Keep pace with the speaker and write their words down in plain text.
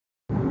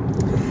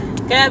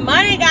Good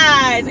morning,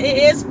 guys. It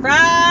is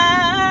Friday.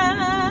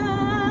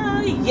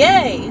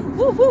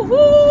 Woo, woo,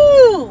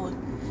 woo.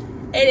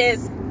 It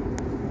is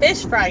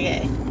Fish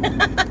Friday. Boom,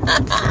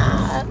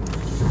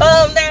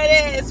 there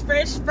it is.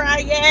 Fish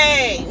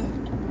Friday.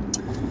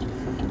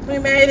 We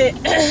made it.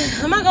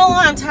 I'm not gonna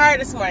lie, I'm tired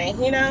this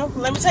morning, you know?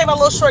 Let me tell you my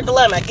little short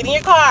dilemma. Get in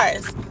your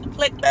cars.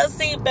 Click those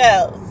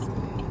seatbelts.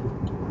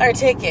 Or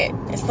ticket.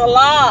 It's the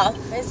law.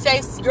 It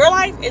saves your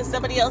life and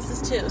somebody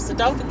else's too. So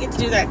don't forget to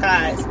do that,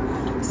 guys.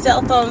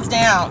 Cell phones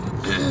down.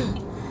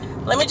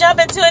 Let me jump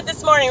into it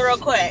this morning real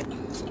quick.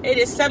 It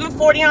is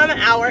 7:40 on the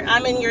hour.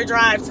 I'm in your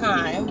drive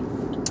time.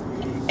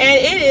 And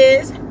it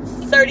is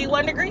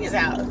 31 degrees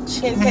out.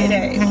 Chinte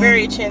day.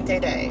 Very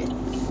chinte day.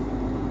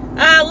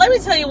 Let me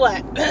tell you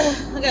what.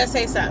 I gotta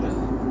say something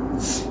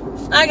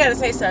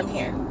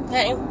here.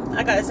 Okay?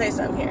 I gotta say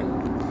something here.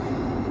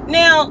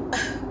 Now,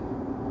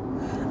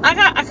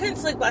 I couldn't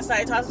sleep last night.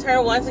 I tossed and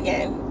turned once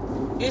again.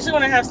 Usually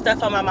when I have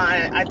stuff on my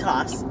mind, I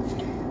toss.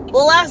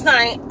 Well, last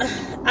night,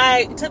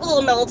 I took a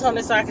little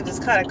melatonin so I could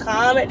just kind of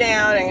calm it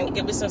down and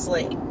give me some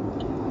sleep.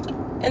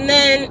 And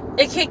then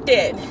it kicked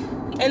in.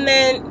 And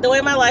then the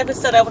way my life is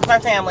set up with my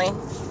family,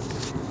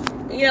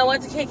 you know,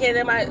 once it kicked in,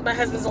 then my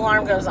husband's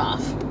alarm goes off.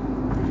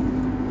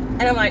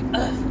 And I'm like,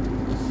 ugh.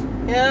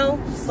 You know,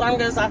 his alarm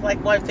goes off like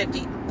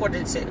 1:50,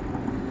 1:45.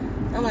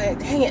 I'm like,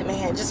 dang it,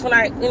 man. Just when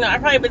I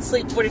probably been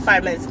asleep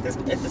 45 minutes at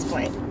this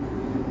point.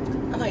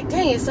 I'm like,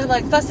 dang it. So I'm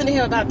like fussing to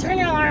him about, turn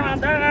your alarm off,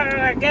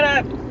 get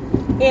up.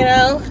 You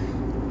know,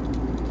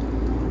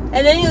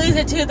 and then he leaves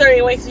at 2:30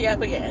 and wakes me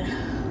up again.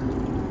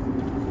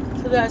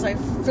 So then I was like,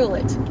 fool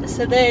it.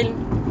 So then,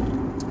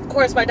 of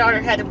course, my daughter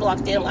had it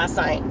blocked in last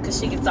night because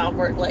she gets off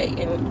work late,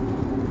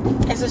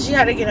 and so she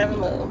had to get up and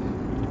move.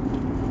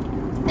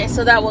 And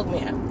so that woke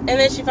me up. And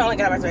then she finally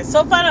got back to bed.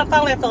 So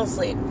finally I fell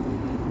asleep,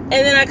 and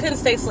then I couldn't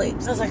stay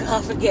asleep. So I was like,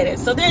 oh, forget it.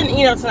 So then,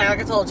 you know, tonight, like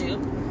I told you,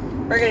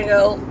 we're gonna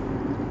go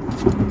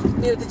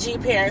be with the G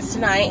parents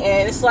tonight,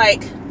 and it's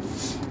like,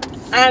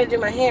 I had to do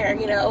my hair,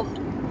 you know,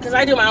 because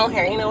I do my own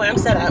hair, you know, when I'm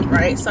set up,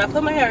 right? So I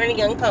put my hair in a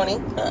young pony,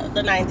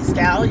 the 90s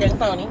style, young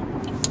pony.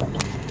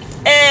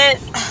 And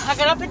I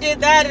got up and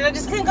did that, and I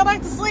just couldn't go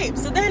back to sleep.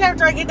 So then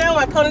after I get done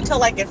with my ponytail,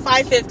 like at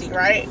 5:50,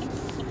 right?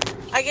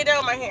 I get done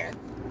with my hair,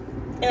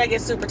 and I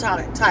get super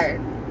tired.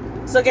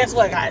 So guess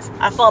what, guys?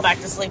 I fall back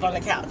to sleep on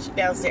the couch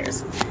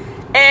downstairs.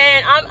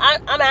 And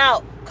I'm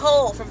out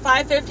cold from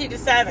 5:50 to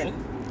 7.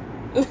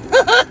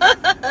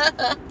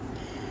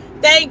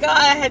 Thank God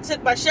I had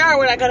took my shower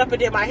when I got up and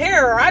did my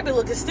hair, or I'd be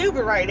looking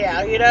stupid right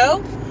now, you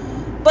know?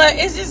 But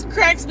it just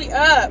cracks me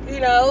up, you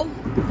know?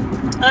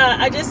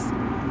 I just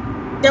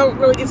don't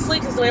really get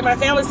sleep because the way my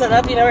family's set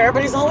up, you know,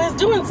 everybody's always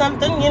doing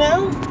something, you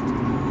know?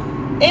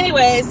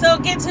 Anyway, so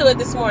get to it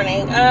this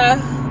morning.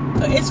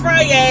 It's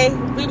Friday.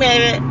 We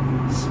made it.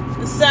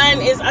 The sun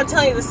is, I'm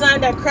telling you, the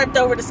sun done crept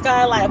over the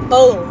sky like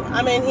boom.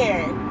 I'm in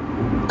here.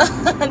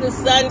 The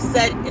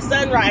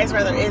sunrise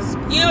is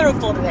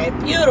beautiful today.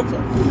 Beautiful.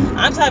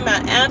 I'm talking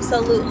about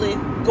absolutely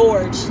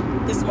gorgeous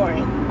this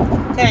morning.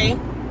 Okay?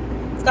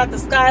 It's got the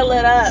sky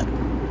lit up.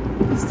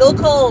 Still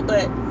cold,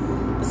 but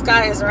the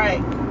sky is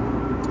right.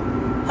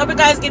 Hope you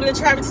guys get in the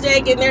traffic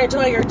today. Get in there,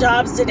 enjoy your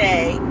jobs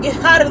today. Get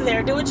out of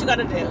there. Do what you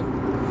gotta do.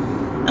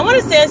 I want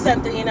to say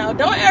something, you know.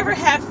 Don't ever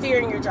have fear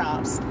in your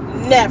jobs.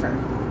 Never.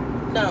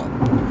 No.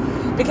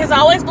 Because I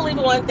always believe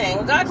in one thing.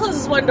 When God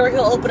closes one door,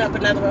 He'll open up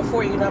another one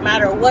for you, no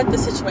matter what the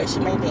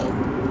situation may be.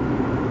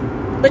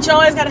 But you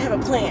always got to have a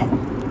plan.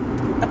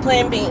 A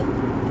plan B.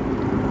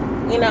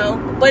 You know?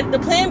 But the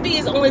plan B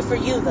is only for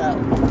you, though.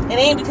 It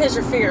ain't because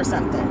you're fear of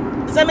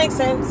something. Does that make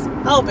sense?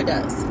 I hope it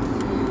does.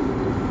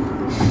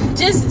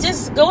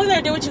 Just go in there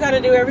and do what you got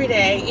to do every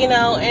day, you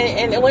know?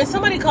 And when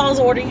somebody calls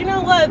order, you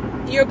know what?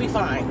 You'll be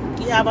fine.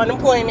 You have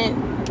unemployment.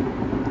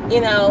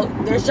 You know,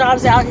 there's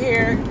jobs out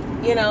here.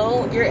 You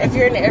know, if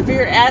you're an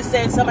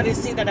asset, somebody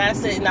see that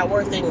asset is not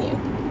worth in you.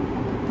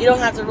 You don't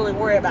have to really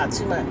worry about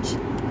too much.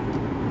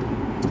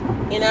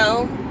 You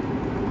know?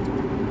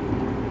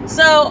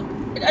 So,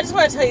 I just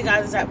want to tell you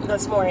guys that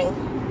this morning.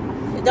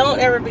 Don't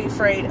ever be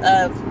afraid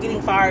of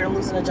getting fired or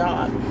losing a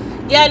job.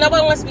 Yeah,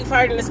 nobody wants to be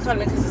fired in this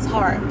economy because it's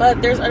hard.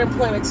 But there's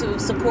unemployment to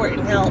support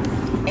and help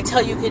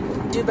until you can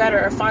do better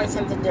or find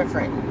something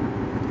different.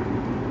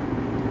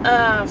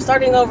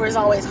 Starting over is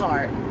always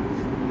hard.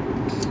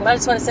 But I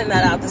just want to send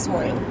that out this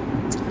morning.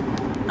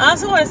 I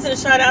also want to send a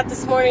shout out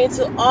this morning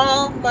to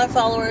all my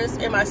followers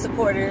and my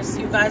supporters.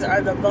 You guys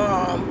are the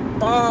bomb.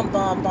 Bomb,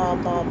 bomb,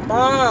 bomb, bomb,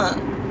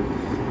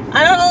 bomb.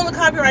 I don't own the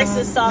copyrights to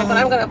this song, but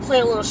I'm going to play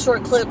a little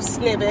short clip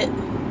snippet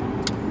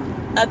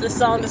of the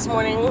song this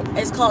morning.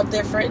 It's called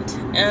Different.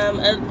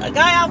 A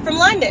guy out from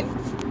London.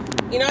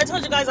 You know, I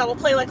told you guys I will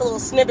play like a little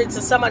snippets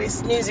of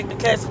somebody's music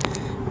because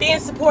being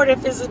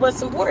supportive is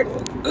what's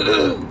important.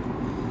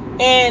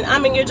 And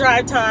I'm in your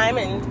drive time,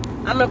 and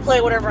I'm going to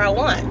play whatever I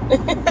want.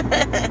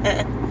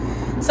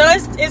 So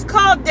it's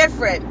called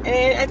Different.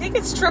 And I think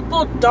it's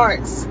Triple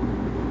Darks.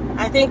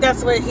 I think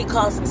that's what he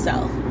calls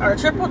himself. Or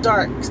Triple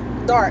Darks.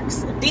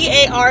 Darks.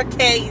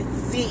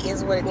 D-A-R-K-Z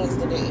is what it needs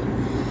to be.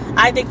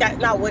 I think that's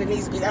not what it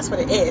needs to be. That's what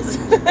it is.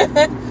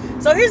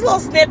 So here's a little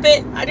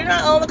snippet. I do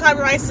not own the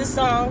copyrights to this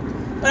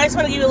song, but I just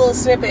want to give you a little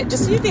snippet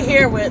just so you can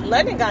hear what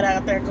London got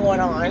out there going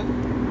on.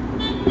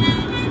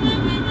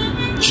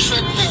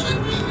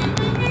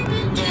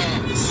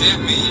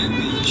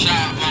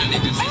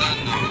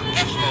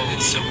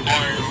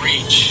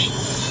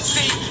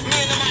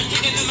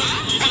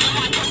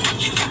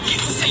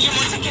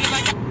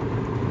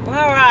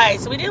 Alright,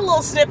 so we did a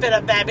little snippet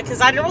of that because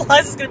I didn't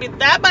realize there's going to be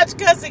that much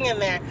cussing in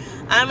there.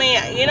 I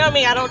mean, you know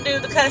me, I don't do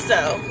the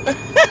cusso.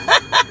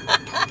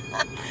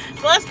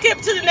 So let's skip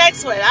to the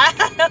next one.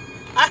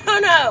 I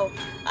don't know.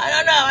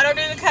 I don't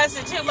do the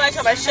cussing too much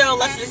on my show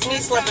unless it's me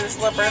slipping the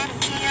slipper.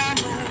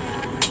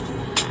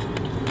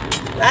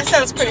 That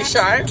sounds pretty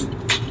sharp.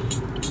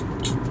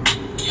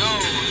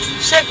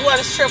 Sugar One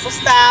is triple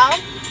style.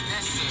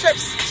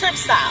 Trip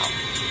style.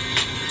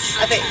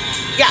 I think.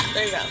 Yeah,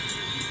 there you go.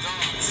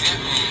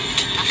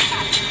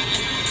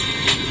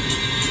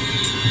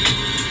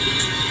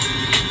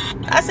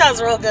 That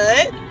sounds real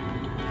good.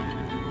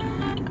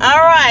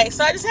 Alright,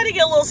 so I just had to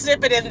get a little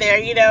snippet in there,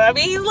 you know. I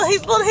mean, he's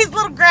a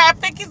little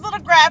graphic,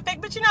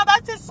 but you know,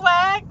 that's his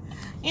swag.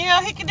 You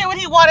know, he can do what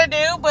he want to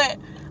do, but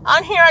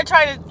on here I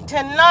try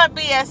to not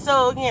be as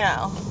so, you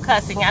know,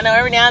 cussing. I know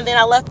every now and then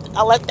I let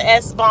the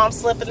S-bomb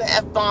slip and the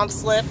F-bomb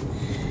slip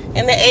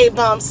and the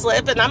A-bomb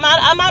slip, and I'm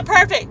not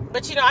perfect,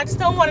 but you know, I just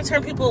don't want to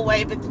turn people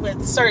away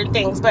with certain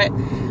things, but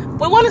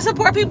we want to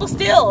support people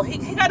still.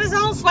 He got his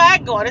own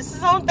swag going. It's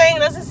his own thing. It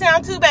doesn't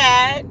sound too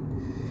bad.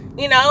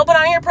 You know, but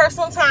on your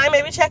personal time,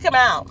 maybe check him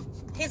out.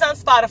 He's on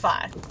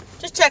Spotify.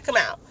 Just check him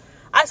out.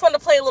 I just want to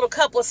play a little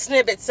couple of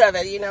snippets of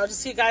it, you know,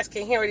 just so you guys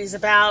can hear what he's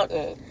about.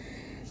 And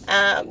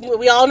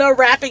we all know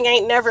rapping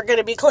ain't never going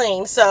to be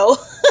clean, so.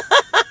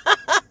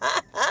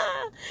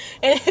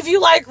 And if you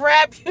like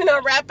rap, you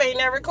know rap ain't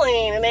never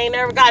clean. And they ain't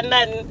never got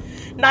nothing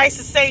nice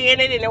to say in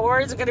it. And the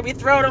words are going to be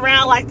thrown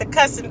around like the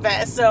cussing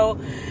vest. So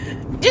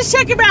just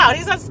check him out.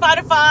 He's on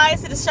Spotify.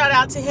 So just shout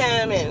out to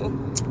him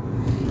and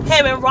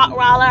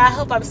Rockroller. I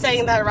hope I'm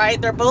saying that right.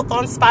 They're both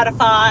on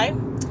Spotify.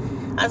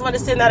 I just want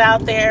to send that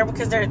out there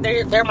because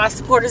they're my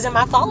supporters and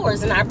my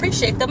followers, and I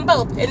appreciate them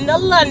both in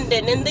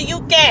London, in the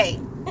UK.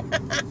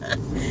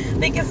 I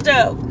think it's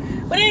dope.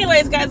 But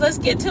anyways, guys, let's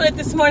get to it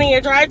this morning.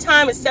 Your drive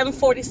time is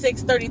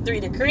 7:46,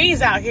 33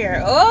 degrees out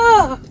here.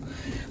 Oh,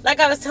 like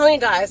I was telling you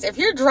guys, if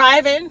you're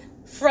driving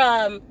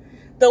from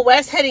the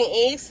west heading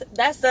east,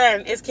 that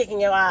sun is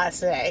kicking your eyes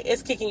today.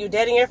 It's kicking you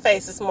dead in your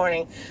face this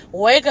morning.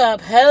 Wake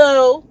up.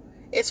 Hello.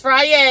 It's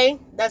Friday.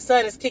 That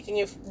sun is kicking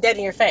you dead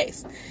in your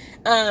face.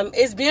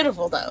 It's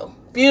beautiful, though.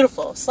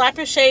 Beautiful. Slap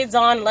your shades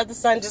on and let the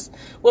sun just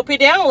whoop you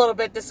down a little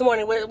bit this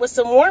morning with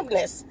some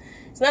warmness.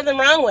 There's nothing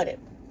wrong with it.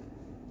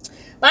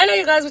 But I know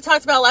you guys, we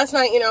talked about last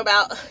night, you know,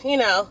 about, you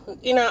know,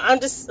 I'm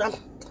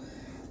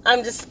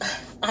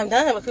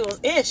done with people's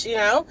ish, you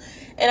know.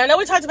 And I know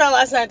we talked about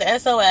last night the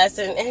SOS,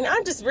 and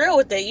I'm just real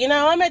with it. You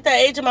know, I'm at that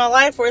age of my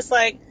life where it's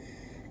like,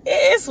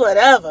 it's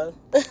whatever.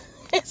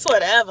 It's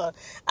whatever.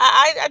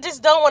 I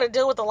just don't want to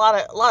deal with a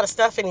lot of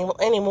stuff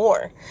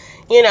anymore.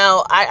 You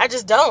know, I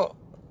just don't.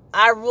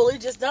 I really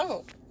just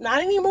don't.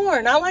 Not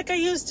anymore. Not like I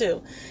used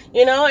to.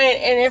 You know,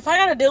 and if I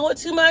got to deal with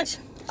too much,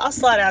 I'll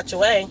slide out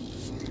your way.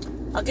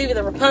 I'll give you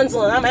the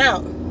Rapunzel and I'm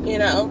out. You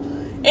know.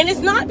 And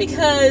it's not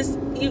because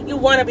you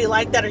want to be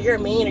like that or you're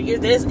mean or you're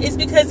this. It's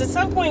because at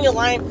some point in your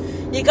life,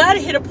 you got to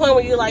hit a point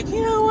where you're like,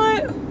 you know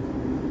what?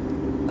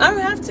 I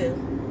don't have to.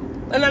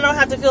 And I don't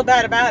have to feel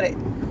bad about it.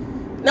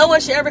 No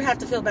one should ever have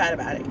to feel bad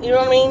about it. You know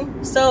what I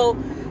mean? So,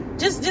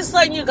 just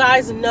letting you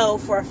guys know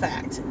for a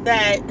fact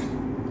that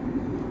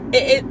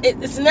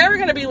it's never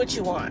going to be what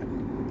you want.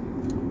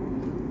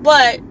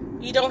 But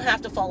you don't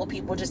have to follow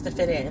people just to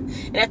fit in.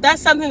 And if that's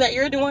something that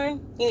you're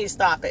doing, you need to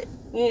stop it.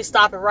 You need to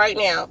stop it right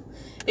now.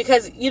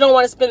 Because you don't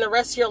want to spend the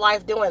rest of your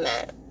life doing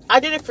that.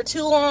 I did it for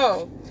too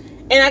long.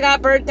 And I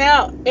got burnt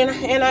out. And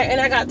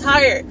I got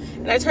tired.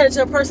 And I turned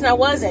into a person I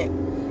wasn't.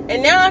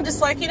 And now I'm just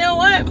like, you know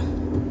what?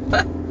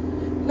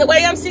 The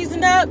way I'm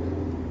seasoned up,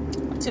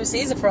 I'm too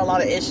seasoned for a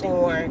lot of ish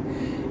anymore.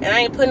 And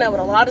I ain't putting up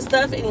with a lot of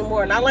stuff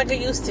anymore. Not like I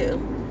used to.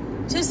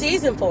 Too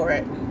seasoned for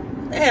it.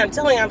 Man, I'm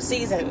telling you, I'm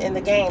seasoned in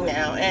the game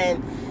now.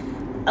 And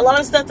a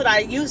lot of stuff that I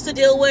used to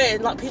deal with,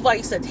 and a lot of people I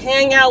used to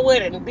hang out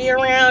with and be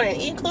around,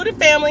 and including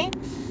family,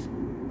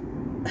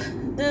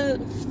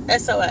 dude,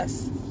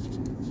 SOS.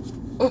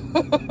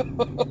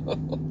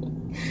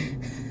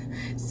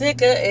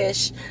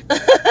 Sick-a-ish.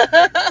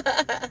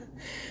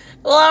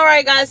 Well,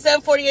 alright guys,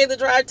 7:48 the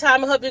drive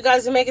time. I hope you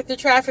guys are making through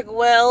traffic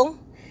well.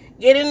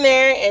 Get in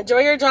there, enjoy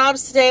your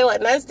jobs today,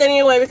 let nothing stand in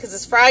your way because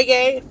it's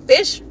Friday.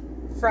 Fish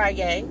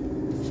Friday.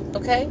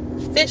 Okay?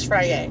 Fish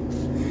Friday.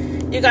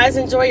 You guys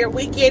enjoy your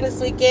weekend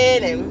this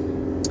weekend,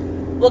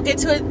 and we'll get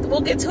to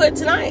it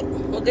tonight.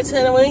 We'll get to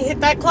it when we hit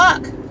that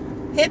clock.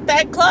 Hit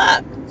that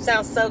clock.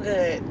 Sounds so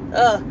good.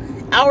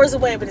 Hours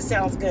away, but it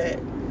sounds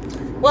good.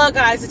 Well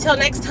guys, until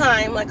next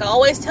time, like I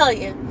always tell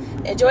you,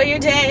 enjoy your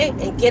day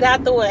and get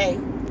out the way.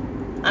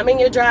 I'm in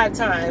your drive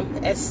time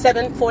at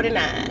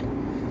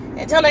 7:49.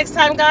 Until next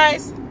time,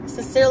 guys,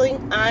 sincerely,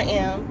 I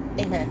am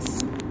a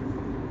mess.